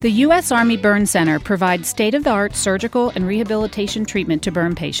The U.S. Army Burn Center provides state-of-the-art surgical and rehabilitation treatment to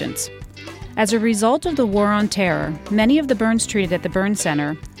burn patients. As a result of the War on Terror, many of the burns treated at the Burn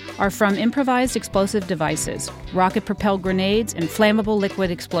Center are from improvised explosive devices, rocket-propelled grenades, and flammable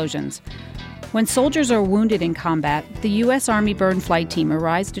liquid explosions. When soldiers are wounded in combat, the U.S. Army Burn Flight Team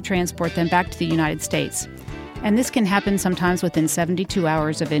arrives to transport them back to the United States. And this can happen sometimes within 72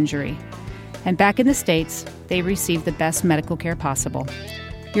 hours of injury. And back in the States, they receive the best medical care possible.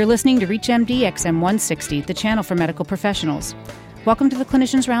 You're listening to ReachMD XM 160, the channel for medical professionals. Welcome to the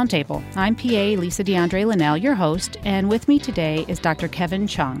Clinicians Roundtable. I'm PA Lisa DeAndre Linnell, your host, and with me today is Dr. Kevin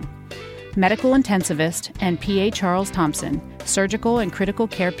Chung, medical intensivist, and PA Charles Thompson, surgical and critical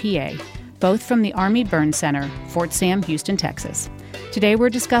care PA, both from the Army Burn Center, Fort Sam, Houston, Texas. Today we're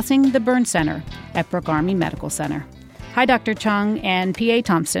discussing the Burn Center at Brooke Army Medical Center. Hi, Dr. Chung and PA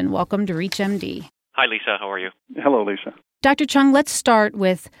Thompson. Welcome to ReachMD. Hi, Lisa. How are you? Hello, Lisa. Dr. Chung, let's start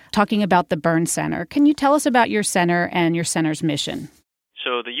with talking about the Burn Center. Can you tell us about your center and your center's mission?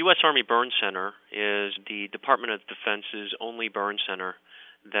 So the U.S. Army Burn Center is the Department of Defense's only burn center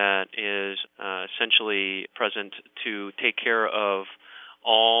that is essentially present to take care of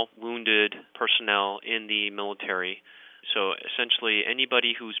all wounded personnel in the military. So essentially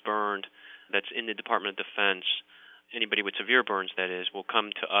anybody who's burned that's in the Department of Defense, anybody with severe burns that is, will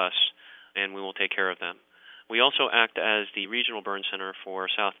come to us and we will take care of them. We also act as the regional burn center for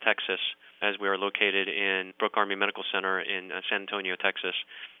South Texas, as we are located in Brooke Army Medical Center in San Antonio, Texas.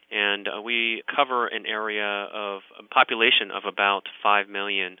 And we cover an area of a population of about 5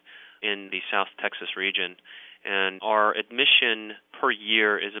 million in the South Texas region. And our admission per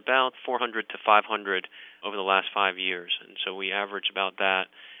year is about 400 to 500 over the last 5 years. And so we average about that.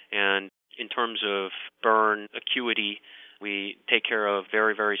 And in terms of burn acuity, we take care of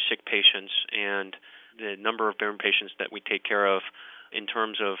very, very sick patients, and the number of burn patients that we take care of in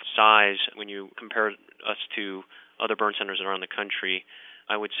terms of size, when you compare us to other burn centers around the country,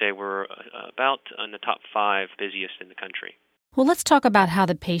 I would say we're about in the top 5 busiest in the country. Well, let's talk about how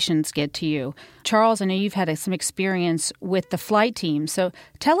the patients get to you. Charles, I know you've had some experience with the flight team, so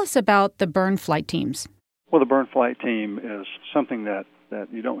tell us about the burn flight teams. Well, the burn flight team is something that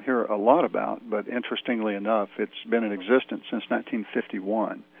you don't hear a lot about, but interestingly enough, it's been in existence since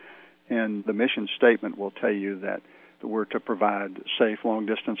 1951. And the mission statement will tell you that we're to provide safe,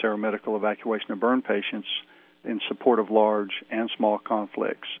 long-distance aeromedical evacuation of burn patients in support of large and small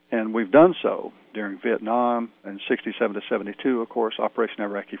conflicts. And we've done so during Vietnam in 67 to 72, of course, Operation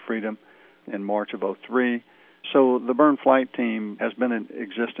Iraqi Freedom in March of 03. So the burn flight team has been in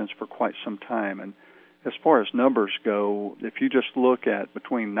existence for quite some time. And as far as numbers go, if you just look at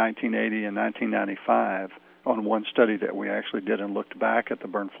between 1980 and 1995, on one study that we actually did and looked back at the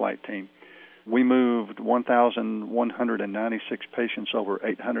burn flight team, we moved 1,196 patients over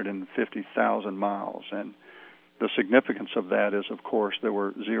 850,000 miles. And the significance of that is, of course, there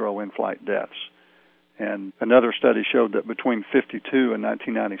were 0 in-flight deaths. And another study showed that between 52 and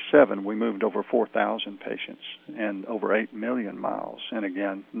 1997, we moved over 4,000 patients and over 8 million miles, and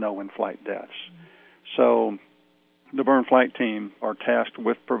again, no in-flight deaths. So the burn flight team are tasked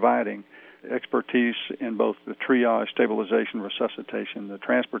with providing expertise in both the triage, stabilization, resuscitation, the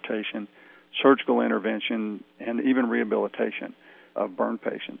transportation, surgical intervention, and even rehabilitation of burn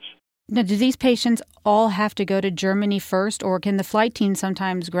patients. Now, do these patients all have to go to Germany first, or can the flight team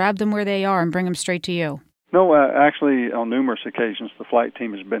sometimes grab them where they are and bring them straight to you? No, actually, on numerous occasions, the flight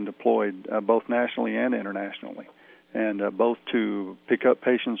team has been deployed both nationally and internationally, and both to pick up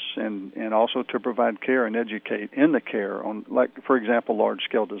patients and also to provide care and educate in the care on, like, for example,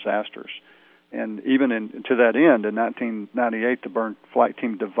 large-scale disasters. And even to that end, in 1998, the burn flight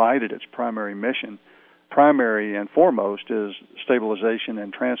team divided its primary mission. Primary and foremost is stabilization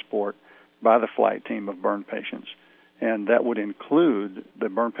and transport by the flight team of burn patients. And that would include the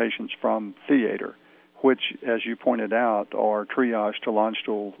burn patients from theater, which, as you pointed out, are triaged to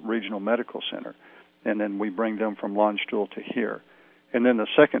Landstuhl Regional Medical Center. And then we bring them from Landstuhl to here. And then the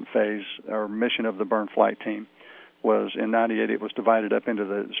second phase, or mission of the burn flight team, was in 98, it was divided up into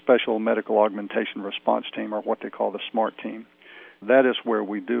the Special Medical Augmentation Response Team, or what they call the SMART team. That is where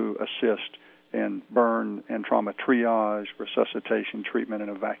we do assist in burn and trauma triage, resuscitation, treatment,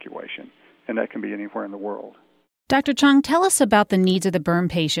 and evacuation. And that can be anywhere in the world. Dr. Chung, tell us about the needs of the burn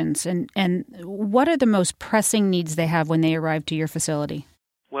patients and what are the most pressing needs they have when they arrive to your facility?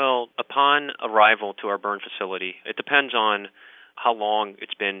 Well, upon arrival to our burn facility, it depends on how long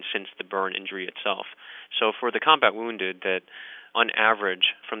it's been since the burn injury itself. So for the combat wounded, that on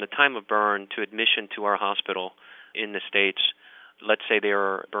average, from the time of burn to admission to our hospital in the States, let's say they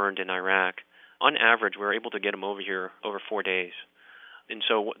were burned in Iraq, on average, we're able to get them over here over 4 days. And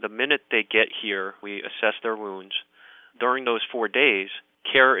so the minute they get here, we assess their wounds. During those 4 days,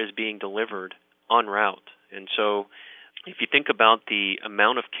 care is being delivered en route. And so if you think about the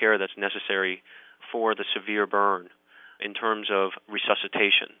amount of care that's necessary for the severe burn in terms of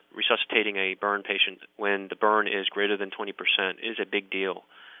resuscitating a burn patient when the burn is greater than 20% is a big deal.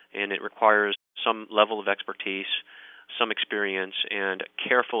 And it requires some level of expertise, some experience, and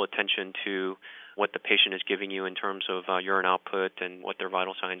careful attention to what the patient is giving you in terms of urine output and what their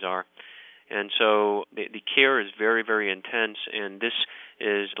vital signs are. And so the care is very, very intense, and this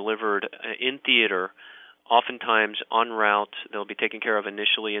is delivered in theater. Oftentimes en route, they'll be taken care of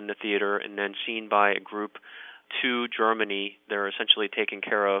initially in the theater and then seen by a group to Germany. They're essentially taken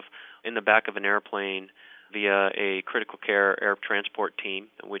care of in the back of an airplane via a critical care air transport team,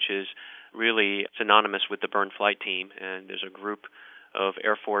 which is really synonymous with the burn flight team. And there's a group of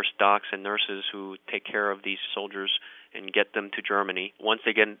Air Force docs and nurses who take care of these soldiers and get them to Germany. Once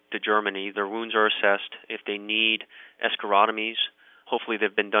they get to Germany, their wounds are assessed. If they need escharotomies, hopefully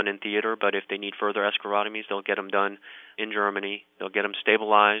they've been done in theater, but if they need further escharotomies, they'll get them done in Germany. They'll get them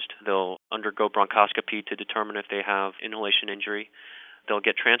stabilized. They'll undergo bronchoscopy to determine if they have inhalation injury. They'll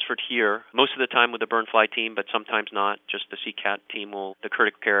get transferred here, most of the time with the burn flight team, but sometimes not. Just the CCAT team the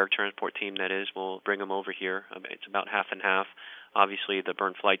critical care transport team that is, will bring them over here. It's about half and half. Obviously, the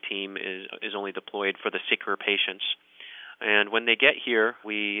burn flight team is only deployed for the sicker patients. And when they get here,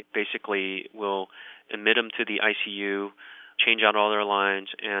 we basically will admit them to the ICU, change out all their lines,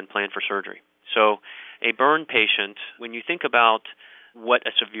 and plan for surgery. So a burn patient, when you think about what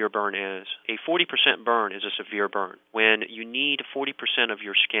a severe burn is, a 40% burn is a severe burn. When you need 40% of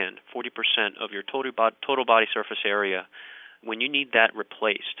your skin, 40% of your total body surface area, when you need that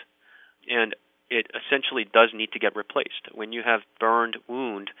replaced, and it essentially does need to get replaced. When you have burned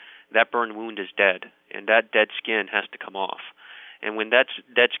wound, that burned wound is dead, and that dead skin has to come off. And when that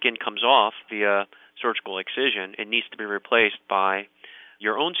dead skin comes off via surgical excision, it needs to be replaced by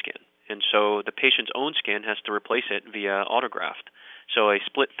your own skin. And so the patient's own skin has to replace it via autograft. So a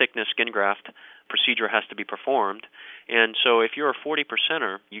split-thickness skin graft procedure has to be performed. And so if you're a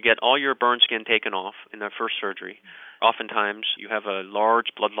 40%er, you get all your burn skin taken off in that first surgery. Oftentimes, you have a large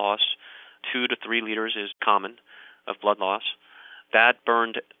blood loss. 2 to 3 liters is common of blood loss. That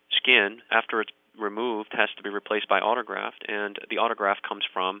burned skin, after it's removed, has to be replaced by autograft, and the autograft comes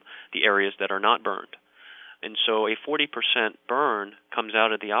from the areas that are not burned. And so a 40% burn comes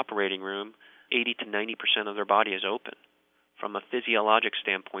out of the operating room, 80 to 90% of their body is open. From a physiologic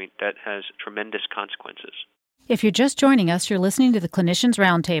standpoint, that has tremendous consequences. If you're just joining us, you're listening to the Clinicians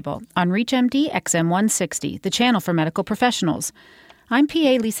Roundtable on ReachMD XM160, the channel for medical professionals. I'm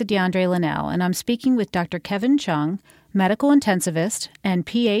PA Lisa DeAndre Linnell, and I'm speaking with Dr. Kevin Chung, medical intensivist, and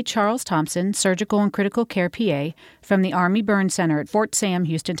PA Charles Thompson, surgical and critical care PA from the Army Burn Center at Fort Sam,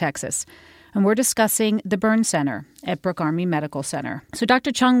 Houston, Texas. And we're discussing the Burn Center at Brooke Army Medical Center. So,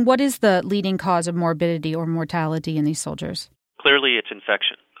 Dr. Chung, what is the leading cause of morbidity or mortality in these soldiers? Clearly, it's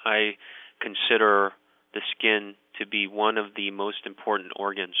infection. I consider the skin to be one of the most important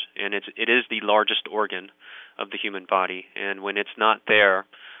organs, and it is the largest organ of the human body. And when it's not there,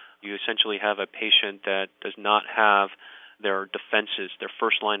 you essentially have a patient that does not have their defenses, their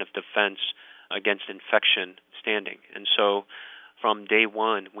first line of defense against infection standing. And so from day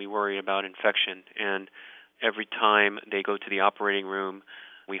one, we worry about infection. And every time they go to the operating room,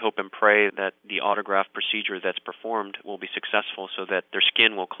 we hope and pray that the autograft procedure that's performed will be successful so that their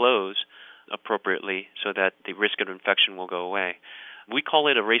skin will close appropriately so that the risk of infection will go away. We call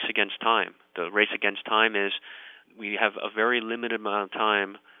it a race against time. The race against time is we have a very limited amount of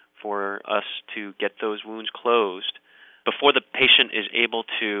time for us to get those wounds closed before the patient is able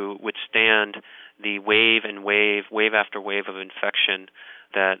to withstand the wave after wave of infection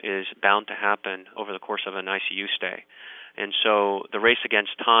that is bound to happen over the course of an ICU stay. And so the race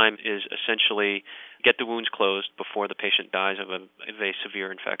against time is essentially get the wounds closed before the patient dies of a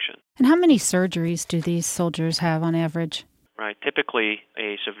severe infection. And how many surgeries do these soldiers have on average? Right. Typically,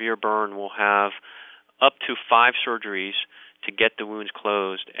 a severe burn will have up to 5 surgeries to get the wounds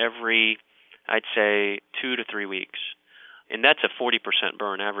closed every, I'd say, 2 to 3 weeks. And that's a 40%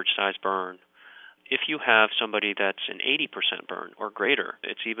 burn, average size burn. If you have somebody that's an 80% burn or greater,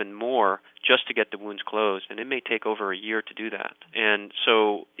 it's even more just to get the wounds closed, and it may take over a year to do that. And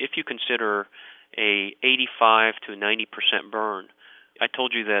so if you consider a 85 to 90% burn, I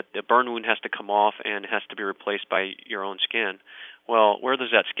told you that the burn wound has to come off and has to be replaced by your own skin. Well, where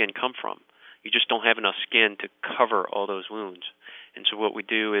does that skin come from? You just don't have enough skin to cover all those wounds. And so what we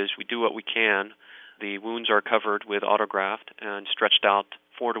do is we do what we can. The wounds are covered with autograft and stretched out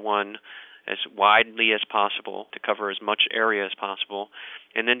 4-to-1 as widely as possible to cover as much area as possible.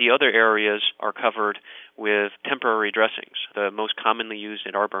 And then the other areas are covered with temporary dressings. The most commonly used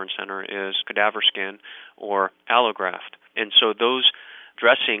at our burn center is cadaver skin or allograft. And so those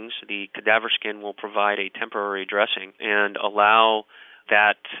dressings, the cadaver skin will provide a temporary dressing and allow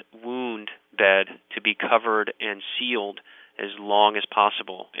that wound bed to be covered and sealed as long as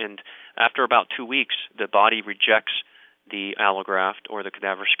possible. And after about 2 weeks, the body rejects the allograft or the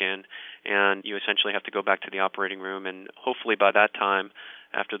cadaver skin, and you essentially have to go back to the operating room. And hopefully by that time,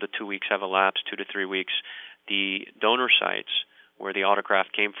 after the 2 weeks have elapsed, 2 to 3 weeks, the donor sites where the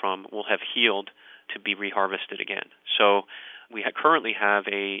autograft came from will have healed to be reharvested again. So we currently have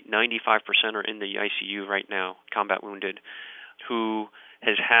a 95%er in the ICU right now, combat wounded, who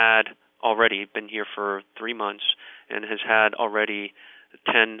has had already been here for 3 months and has had already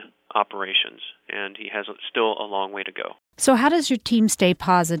 10 operations, and he has still a long way to go. So how does your team stay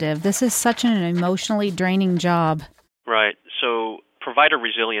positive? This is such an emotionally draining job. Right. So provider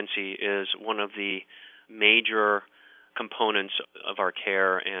resiliency is one of the major components of our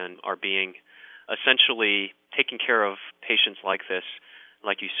care and our being. Essentially, taking care of patients like this,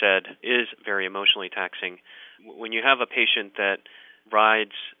 like you said, is very emotionally taxing. When you have a patient that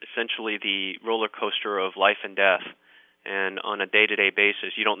rides essentially the roller coaster of life and death, and on a day-to-day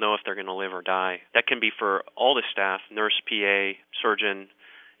basis, you don't know if they're going to live or die. That can be for all the staff, nurse, PA, surgeon,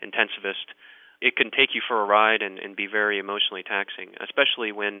 intensivist. It can take you for a ride and be very emotionally taxing,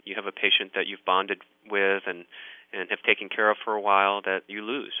 especially when you have a patient that you've bonded with and have taken care of for a while that you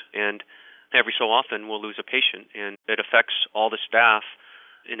lose. And every so often we'll lose a patient, and it affects all the staff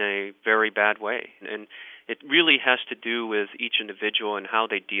in a very bad way. And it really has to do with each individual and how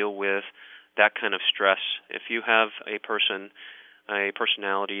they deal with that kind of stress. If you have a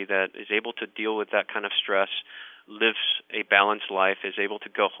personality that is able to deal with that kind of stress, lives a balanced life, is able to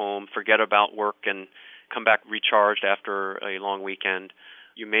go home, forget about work, and come back recharged after a long weekend,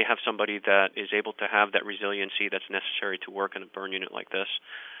 you may have somebody that is able to have that resiliency that's necessary to work in a burn unit like this,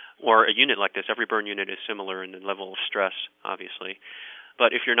 or a unit like this. Every burn unit is similar in the level of stress, obviously.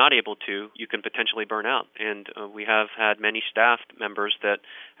 But if you're not able to, you can potentially burn out. And we have had many staff members that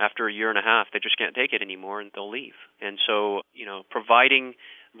after a year and a half, they just can't take it anymore and they'll leave. And so, providing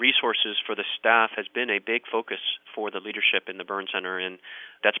resources for the staff has been a big focus for the leadership in the burn center. And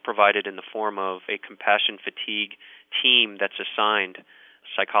that's provided in the form of a compassion fatigue team that's assigned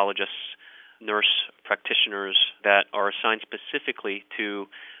psychologists, nurse practitioners that are assigned specifically to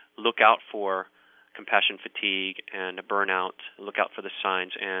look out for compassion fatigue and burnout, look out for the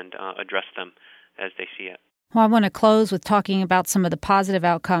signs and address them as they see it. Well, I want to close with talking about some of the positive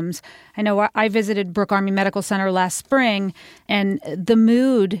outcomes. I know I visited Brooke Army Medical Center last spring, and the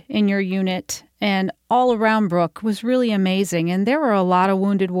mood in your unit and all around Brooke was really amazing. And there were a lot of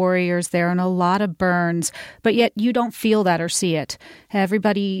wounded warriors there and a lot of burns, but yet you don't feel that or see it.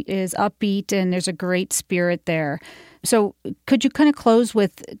 Everybody is upbeat and there's a great spirit there. So could you kind of close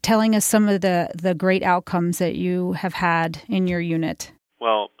with telling us some of the great outcomes that you have had in your unit?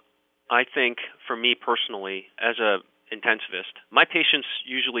 Well, I think for me personally, as a intensivist, my patients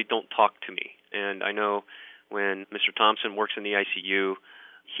usually don't talk to me. And I know when Mr. Thompson works in the ICU,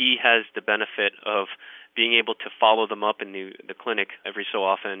 he has the benefit of being able to follow them up in the clinic every so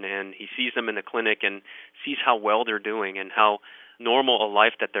often, and he sees them in the clinic and sees how well they're doing and how normal a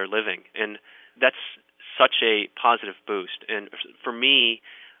life that they're living. And that's such a positive boost. And for me,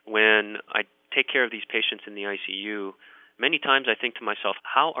 when I take care of these patients in the ICU, many times I think to myself,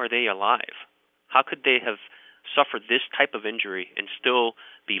 how are they alive? How could they have suffered this type of injury and still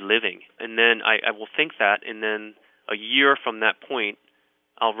be living? And then I will think that, and then a year from that point,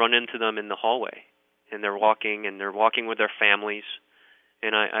 I'll run into them in the hallway, and they're walking with their families,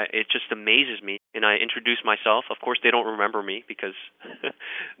 and it just amazes me. And I introduce myself. Of course, they don't remember me because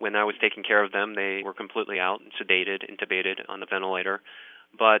when I was taking care of them, they were completely out and sedated, intubated on the ventilator.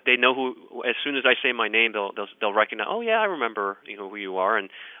 But they know who. As soon as I say my name, they'll recognize. Oh yeah, I remember who you are.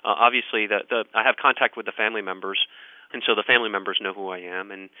 And obviously, I have contact with the family members, and so the family members know who I am.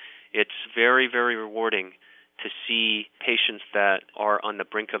 And it's very, very rewarding to see patients that are on the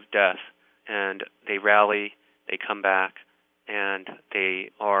brink of death, and they rally, they come back, and they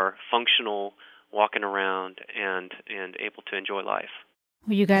are functional, walking around, and able to enjoy life.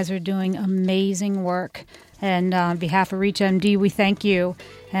 Well, you guys are doing amazing work. And on behalf of ReachMD, we thank you.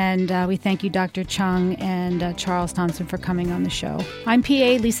 And we thank you, Dr. Chung and Charles Thompson, for coming on the show. I'm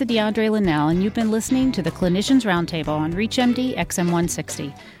PA Lisa DeAndre Linnell, and you've been listening to the Clinicians Roundtable on ReachMD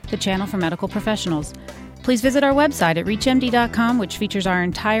XM160, the channel for medical professionals. Please visit our website at reachmd.com, which features our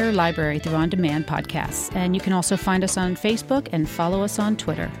entire library through on-demand podcasts. And you can also find us on Facebook and follow us on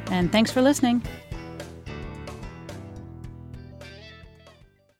Twitter. And thanks for listening.